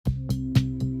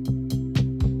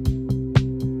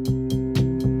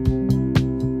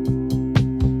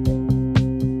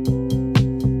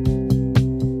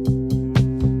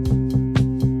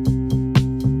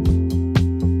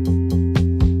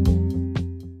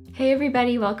Hey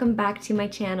everybody, welcome back to my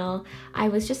channel. I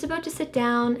was just about to sit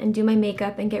down and do my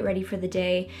makeup and get ready for the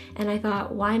day, and I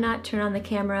thought why not turn on the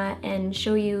camera and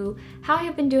show you how I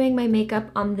have been doing my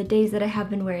makeup on the days that I have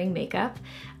been wearing makeup.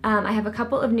 I have a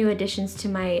couple of new additions to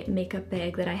my makeup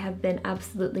bag that I have been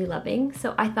absolutely loving,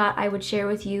 so I thought I would share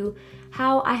with you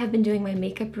how I have been doing my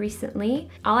makeup recently.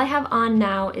 All I have on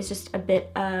now is just a bit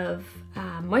of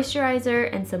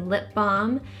moisturizer and some lip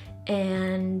balm,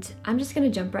 and I'm just gonna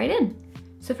jump right in.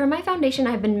 So for my foundation,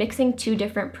 I've been mixing two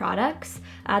different products.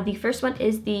 The first one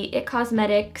is the IT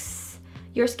Cosmetics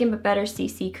Your Skin But Better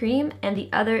CC Cream, and the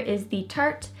other is the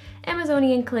Tarte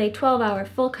Amazonian Clay 12-Hour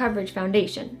Full Coverage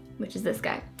Foundation, which is this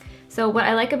guy. So what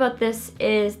I like about this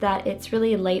is that it's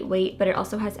really lightweight, but it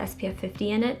also has SPF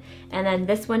 50 in it, and then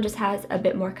this one just has a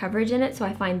bit more coverage in it, so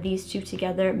I find these two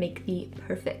together make the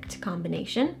perfect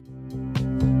combination.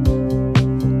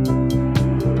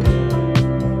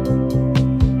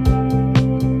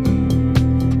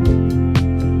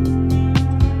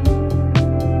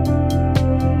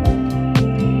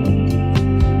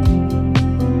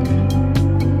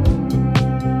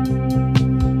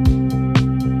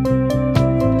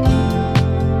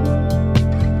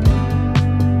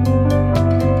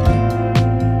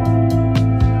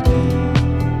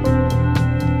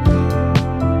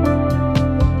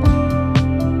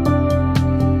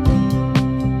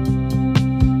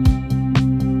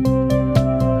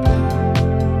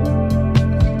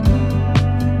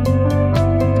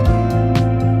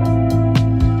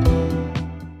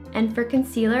 For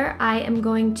concealer, I am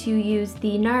going to use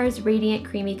the Nars Radiant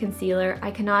Creamy Concealer.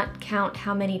 I cannot count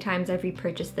how many times I've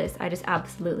repurchased this. I just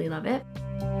absolutely love it.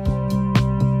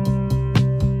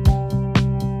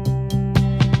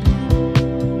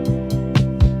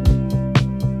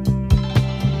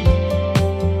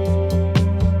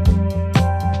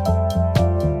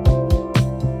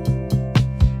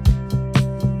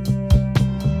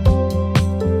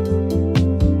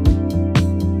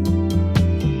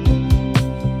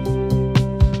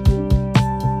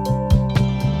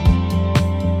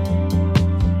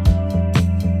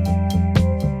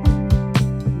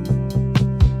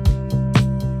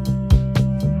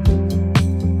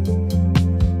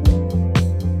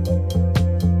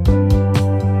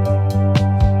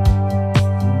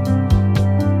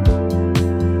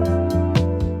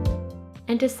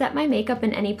 And to set my makeup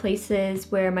in any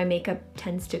places where my makeup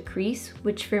tends to crease,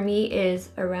 which for me is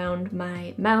around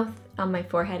my mouth, on my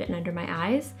forehead, and under my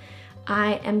eyes,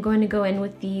 I am going to go in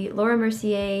with the Laura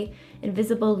Mercier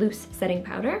Invisible Loose Setting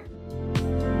Powder.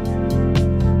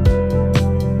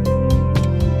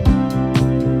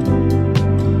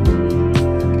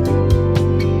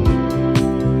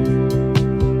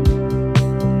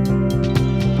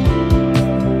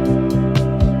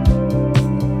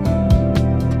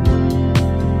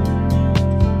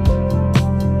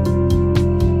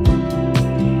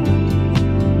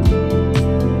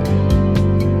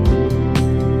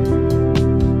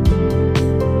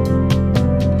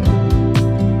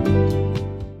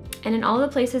 All the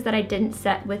places that I didn't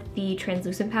set with the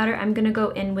translucent powder, I'm gonna go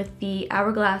in with the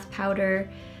Hourglass powder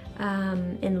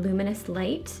in Luminous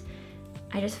Light.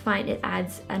 I just find it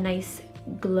adds a nice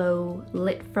glow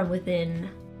lit from within.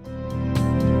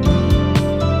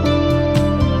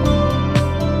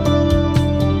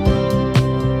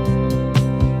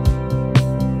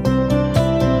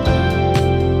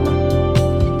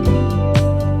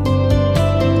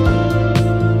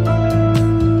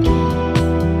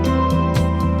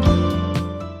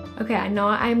 I know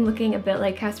I'm looking a bit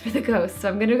like Casper the Ghost, so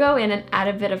I'm gonna go in and add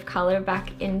a bit of color back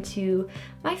into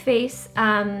my face.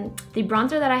 The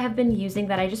bronzer that I have been using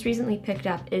that I just recently picked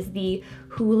up is the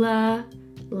Hoola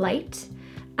Lite.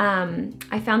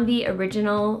 I found the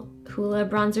original Hoola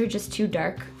bronzer just too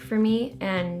dark for me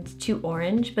and too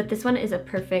orange, but this one is a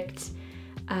perfect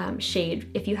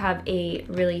shade if you have a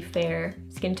really fair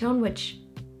skin tone, which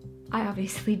I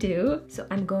obviously do. So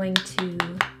I'm going to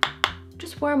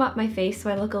just warm up my face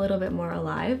so I look a little bit more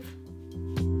alive.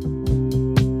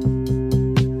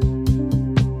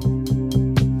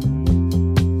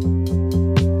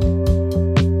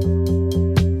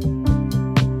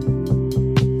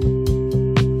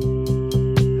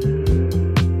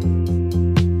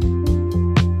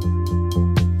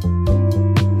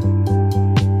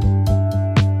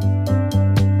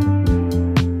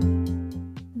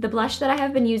 The blush that I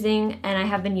have been using, and I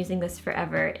have been using this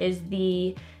forever, is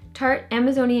the Tarte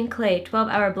Amazonian Clay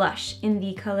 12-Hour Blush in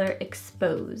the color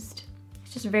Exposed.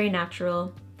 It's just very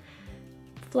natural.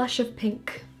 Flush of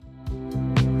pink.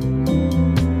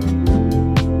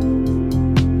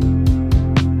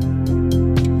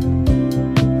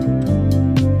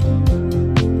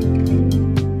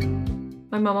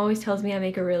 mom always tells me I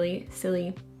make a really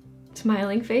silly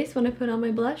smiling face when I put on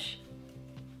my blush.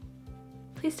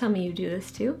 Please tell me you do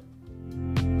this too.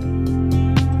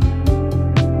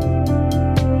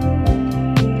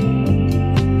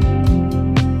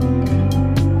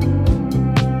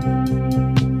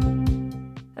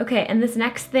 Okay, and this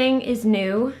next thing is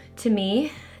new to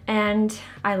me, and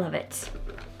I love it.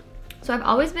 So I've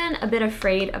always been a bit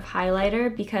afraid of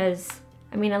highlighter because,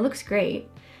 I mean, it looks great.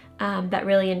 That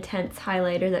really intense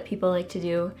highlighter that people like to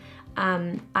do.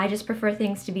 I just prefer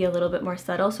things to be a little bit more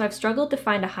subtle, so I've struggled to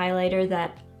find a highlighter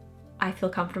that I feel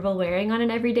comfortable wearing on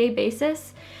an everyday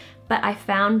basis. But I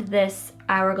found this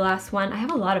Hourglass one. I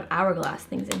have a lot of Hourglass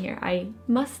things in here. I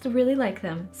must really like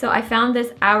them. So I found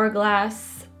this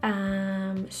Hourglass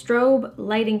Strobe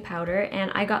lighting powder,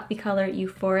 and I got the color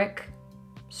Euphoric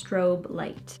Strobe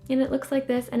Light. And it looks like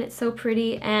this, and it's so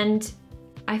pretty, and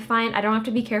I find I don't have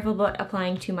to be careful about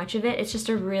applying too much of it. It's just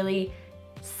a really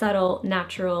subtle,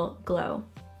 natural glow.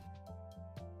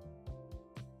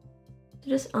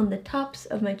 Just on the tops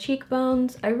of my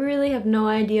cheekbones. I really have no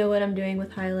idea what I'm doing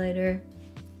with highlighter.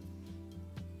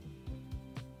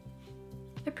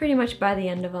 I pretty much by the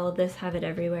end of all of this have it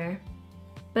everywhere.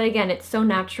 But again, it's so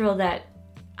natural that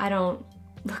I don't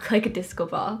look like a disco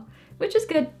ball, which is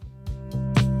good.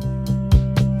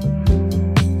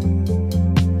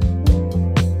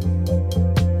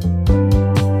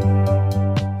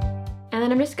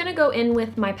 I'm just gonna go in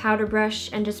with my powder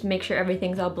brush and just make sure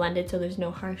everything's all blended so there's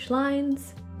no harsh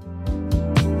lines.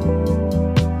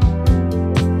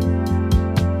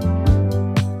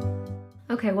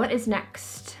 Okay, what is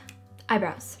next?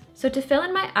 Eyebrows. So to fill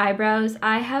in my eyebrows,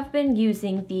 I have been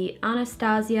using the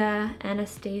Anastasia,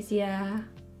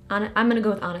 I'm gonna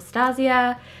go with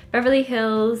Anastasia, Beverly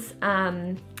Hills.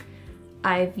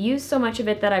 I've used so much of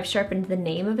it that I've sharpened the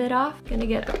name of it off. Gonna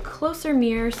get a closer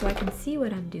mirror so I can see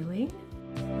what I'm doing.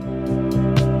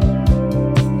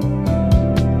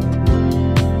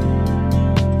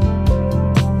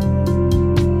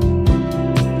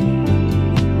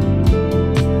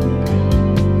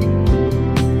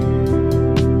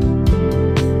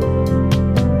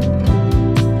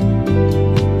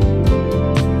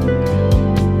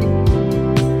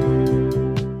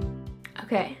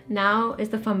 Okay, now is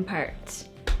the fun part.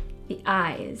 The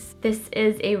eyes. This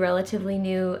is a relatively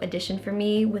new addition for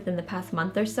me within the past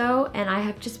month or so, and I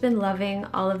have just been loving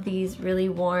all of these really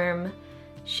warm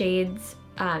shades,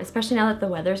 especially now that the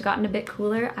weather's gotten a bit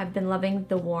cooler. I've been loving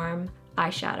the warm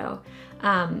eyeshadow.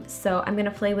 So I'm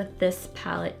gonna play with this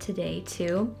palette today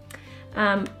too.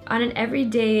 On an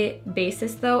everyday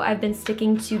basis though, I've been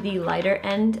sticking to the lighter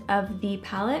end of the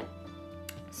palette.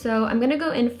 So I'm gonna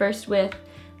go in first with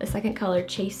the second color,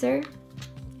 Chaser,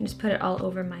 and just put it all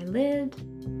over my lid.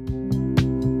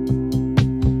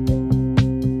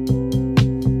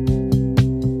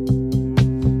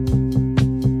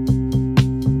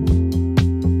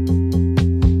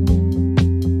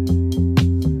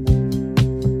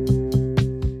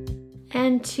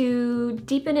 And to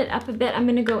deepen it up a bit, I'm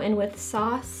gonna go in with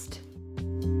Sauced.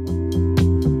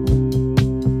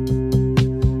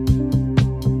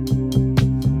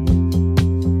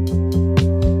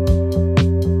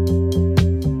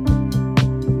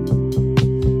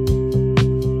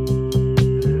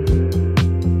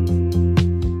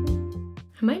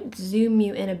 Zoom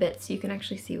you in a bit so you can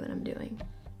actually see what I'm doing.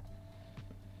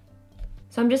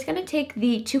 So I'm just gonna take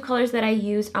the two colors that I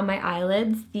use on my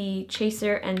eyelids, the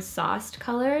Chaser and Sauced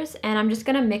colors, and I'm just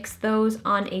gonna mix those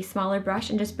on a smaller brush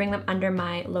and just bring them under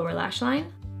my lower lash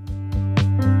line.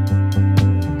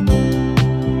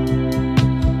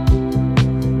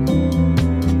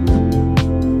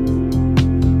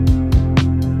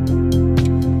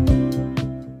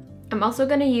 I'm also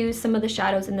gonna use some of the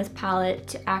shadows in this palette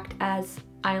to act as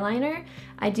eyeliner.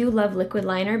 I do love liquid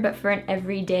liner, but for an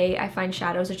everyday, I find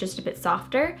shadows are just a bit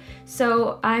softer.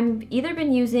 So I'm either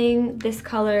been using this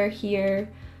color here,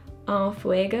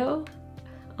 Fuego,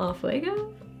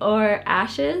 or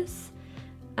Ashes.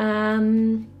 I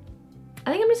think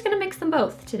I'm just gonna mix them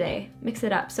both today, mix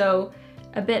it up. So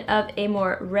a bit of a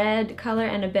more red color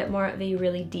and a bit more of a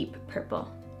really deep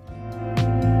purple.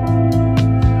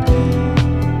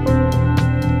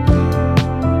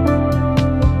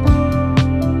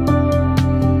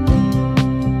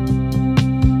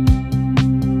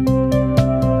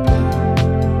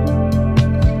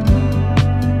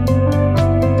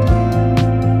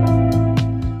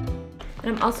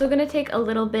 Also gonna take a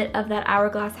little bit of that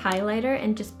Hourglass highlighter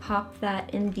and just pop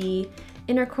that in the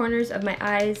inner corners of my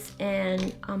eyes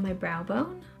and on my brow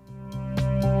bone.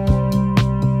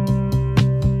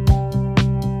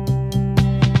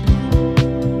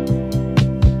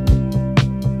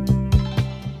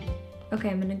 Okay,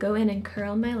 I'm in and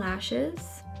curl my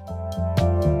lashes.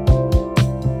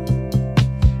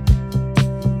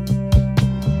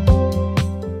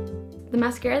 The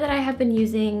mascara that I have been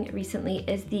using recently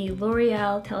is the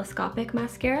L'Oreal Telescopic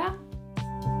mascara.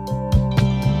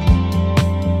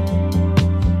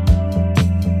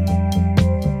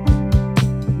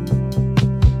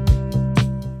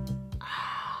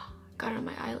 Got it on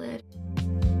my eyelid.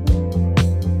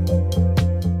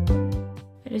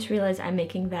 I just realized I'm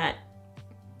making that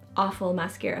awful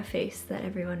mascara face that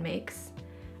everyone makes.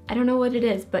 I don't know what it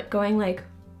is, but going like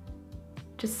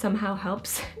just somehow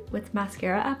helps with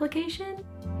mascara application.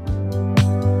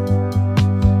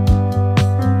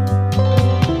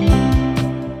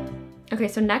 Okay,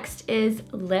 so next is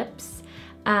lips.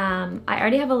 I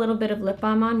already have a little bit of lip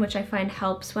balm on, which I find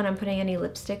helps when I'm putting any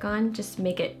lipstick on, just to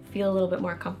make it feel a little bit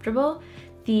more comfortable.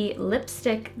 The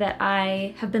lipstick that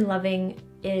I have been loving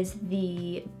is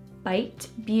the Bite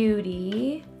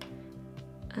Beauty,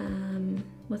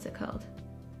 what's it called?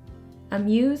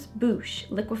 Amuse Bouche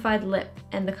Liquified Lip,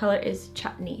 and the color is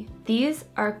Chutney. These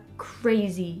are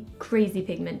crazy, crazy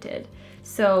pigmented.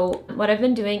 So what I've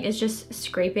been doing is just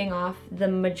scraping off the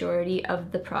majority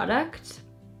of the product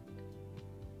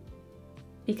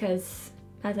because,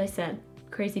 as I said,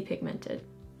 crazy pigmented.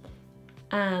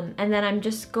 And then I'm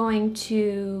just going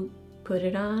to put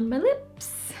it on my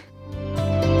lips.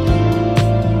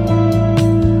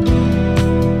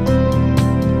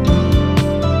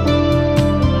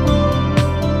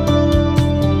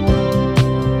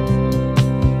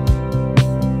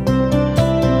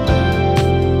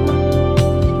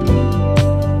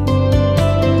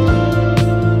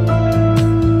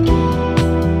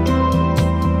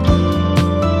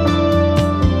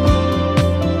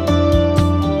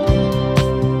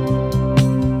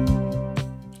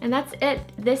 That's it.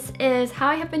 This is how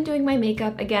I have been doing my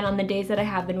makeup, again, on the days that I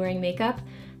have been wearing makeup.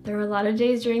 There are a lot of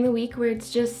days during the week where it's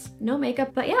just no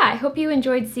makeup, but yeah, I hope you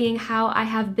enjoyed seeing how I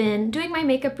have been doing my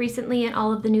makeup recently and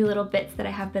all of the new little bits that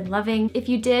I have been loving. If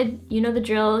you did, you know the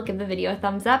drill, give the video a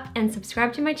thumbs up and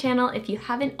subscribe to my channel if you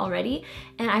haven't already,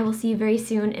 and I will see you very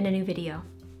soon in a new video.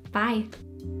 Bye!